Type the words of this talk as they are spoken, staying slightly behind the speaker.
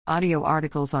Audio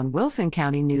articles on Wilson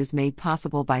County News made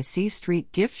possible by C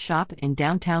Street Gift Shop in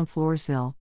downtown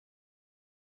Floresville.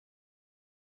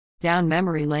 Down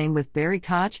memory lane with Barry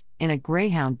Koch in a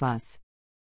Greyhound bus.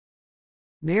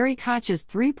 Barry Koch's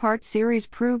three-part series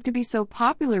proved to be so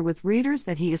popular with readers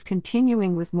that he is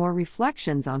continuing with more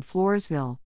reflections on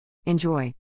Floresville.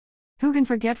 Enjoy. Who can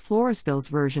forget Floresville's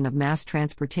version of mass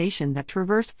transportation that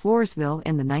traversed Floresville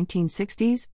in the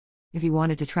 1960s? If you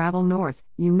wanted to travel north,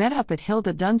 you met up at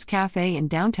Hilda Dunn's Cafe in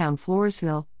downtown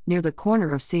Floresville, near the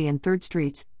corner of C and 3rd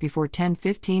Streets, before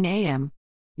 10:15 a.m.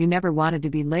 You never wanted to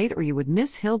be late or you would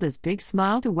miss Hilda's big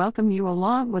smile to welcome you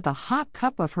along with a hot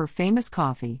cup of her famous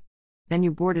coffee. Then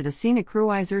you boarded a scenic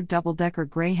cruiser double-decker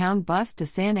Greyhound bus to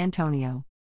San Antonio.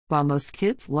 While most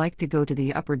kids like to go to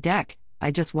the upper deck,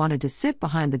 I just wanted to sit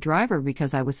behind the driver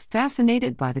because I was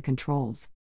fascinated by the controls.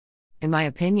 In my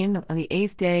opinion, on the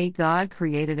 8th day, God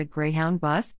created a Greyhound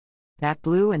bus. That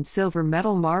blue and silver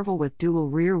metal marvel with dual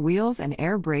rear wheels and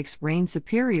air brakes reigned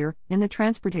superior in the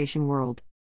transportation world.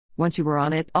 Once you were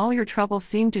on it, all your troubles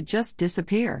seemed to just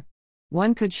disappear.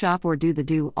 One could shop or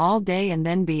do all day and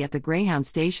then be at the Greyhound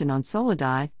station on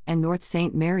Soledad and North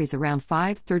St. Mary's around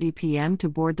 5:30 p.m. to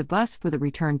board the bus for the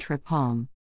return trip home.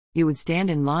 You would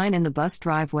stand in line in the bus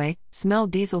driveway, smell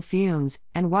diesel fumes,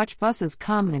 and watch buses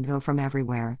come and go from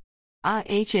everywhere.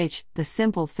 The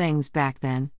simple things back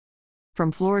then.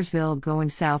 From Floresville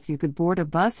going south, you could board a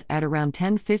bus at around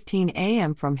 10:15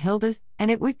 a.m. from Hilda's,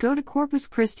 and it would go to Corpus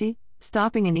Christi,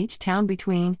 stopping in each town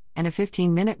between, and a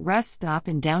 15-minute rest stop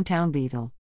in downtown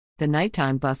Beeville. The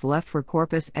nighttime bus left for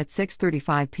Corpus at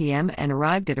 6:35 p.m. and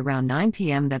arrived at around 9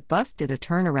 p.m. That bus did a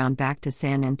turnaround back to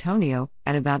San Antonio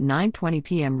at about 9:20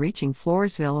 p.m., reaching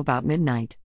Floresville about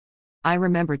midnight. I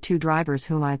remember two drivers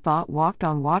whom I thought walked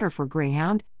on water for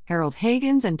Greyhound, Harold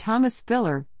Hagens and Thomas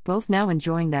Spiller, both now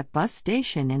enjoying that bus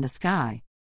station in the sky.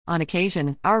 On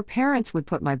occasion, our parents would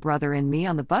put my brother and me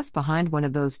on the bus behind one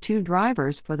of those two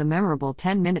drivers for the memorable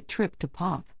 10-minute trip to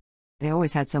Poth. They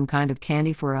always had some kind of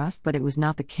candy for us, but it was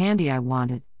not the candy I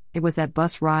wanted. It was that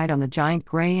bus ride on the giant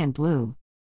gray and blue.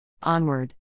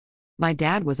 Onward. My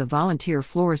dad was a volunteer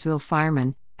Floresville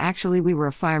fireman. Actually, we were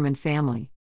a fireman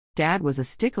family. Dad was a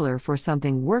stickler for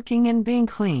something working and being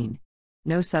clean.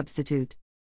 No substitute.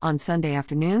 On Sunday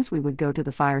afternoons, we would go to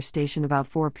the fire station about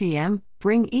 4 p.m.,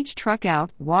 bring each truck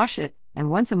out, wash it, and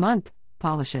once a month,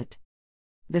 polish it.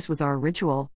 This was our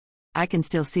ritual. I can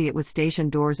still see it with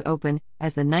station doors open,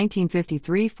 as the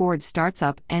 1953 Ford starts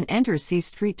up and enters C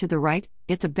Street to the right,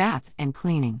 gets a bath and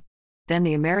cleaning. Then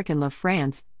the American La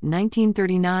France,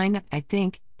 1939, I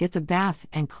think, gets a bath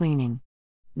and cleaning.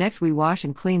 Next we wash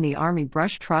and clean the Army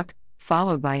brush truck,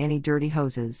 followed by any dirty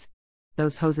hoses.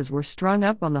 Those hoses were strung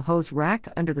up on the hose rack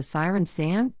under the siren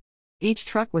stand. Each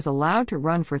truck was allowed to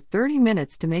run for 30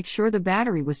 minutes to make sure the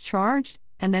battery was charged,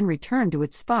 and then return to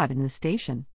its spot in the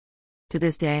station. To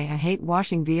this day, I hate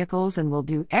washing vehicles and will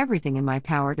do everything in my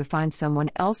power to find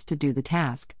someone else to do the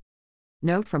task.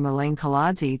 Note from Elaine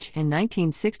Kolodzic: in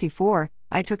 1964,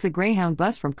 I took the Greyhound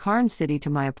bus from Karnes City to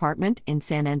my apartment in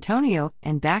San Antonio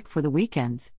and back for the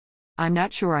weekends. I'm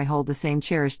not sure I hold the same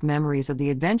cherished memories of the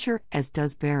adventure as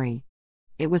does Barry.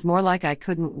 It was more like I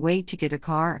couldn't wait to get a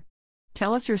car.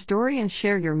 Tell us your story and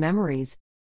share your memories.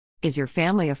 Is your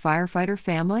family a firefighter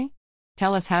family?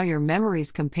 Tell us how your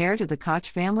memories compare to the Koch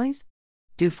families.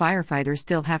 Do firefighters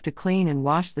still have to clean and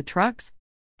wash the trucks?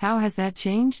 How has that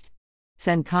changed?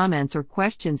 Send comments or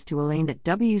questions to Elaine at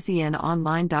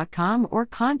wznonline.com or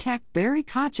contact Barry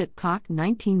Koch at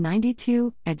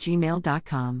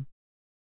koch1992@gmail.com.